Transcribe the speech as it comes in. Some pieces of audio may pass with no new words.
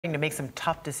To make some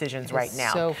tough decisions right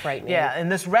now. So frightening. Yeah,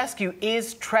 and this rescue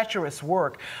is treacherous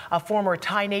work. A former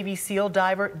Thai Navy SEAL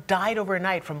diver died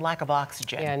overnight from lack of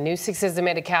oxygen. Yeah, News 6's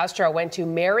Amanda Castro went to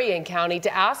Marion County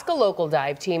to ask a local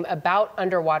dive team about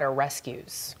underwater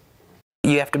rescues.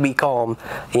 You have to be calm,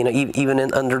 you know, even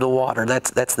under the water.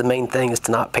 That's the main thing, is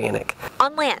to not panic.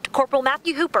 On land, Corporal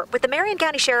Matthew Hooper with the Marion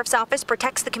County Sheriff's Office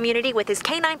protects the community with his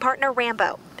canine partner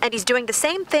Rambo, and he's doing the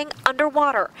same thing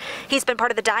underwater. He's been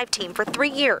part of the dive team for 3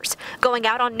 years, going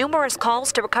out on numerous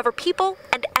calls to recover people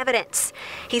and evidence.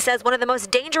 He says one of the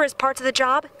most dangerous parts of the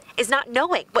job is not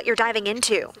knowing what you're diving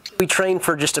into. We train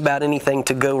for just about anything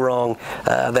to go wrong,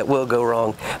 that will go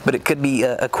wrong, but it could be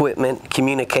equipment,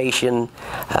 communication,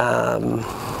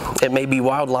 it may be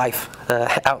wildlife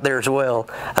out there as well.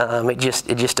 It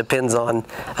just depends on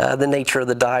the nature of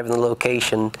the dive and the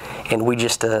location, and we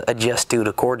just adjust to it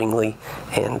accordingly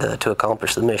and to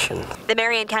accomplish the mission. The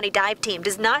Marion County dive team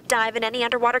does not dive in any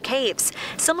underwater caves,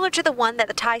 similar to the one that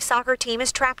the Thai soccer team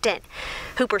is trapped in.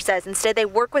 Hooper says instead they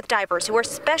work with divers who are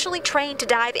specially trained to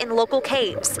dive in local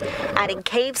caves, adding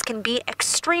caves can be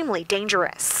extremely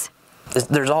dangerous.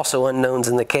 There's also unknowns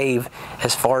in the cave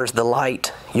as far as the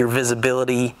light, your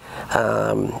visibility,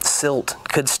 silt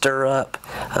could stir up.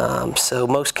 So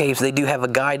most caves, they do have a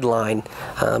guideline,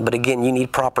 but again, you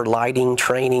need proper lighting,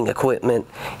 training, equipment,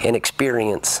 and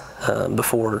experience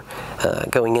before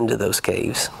going into those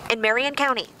caves. In Marion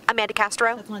County, Amanda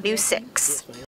Castro, News 6.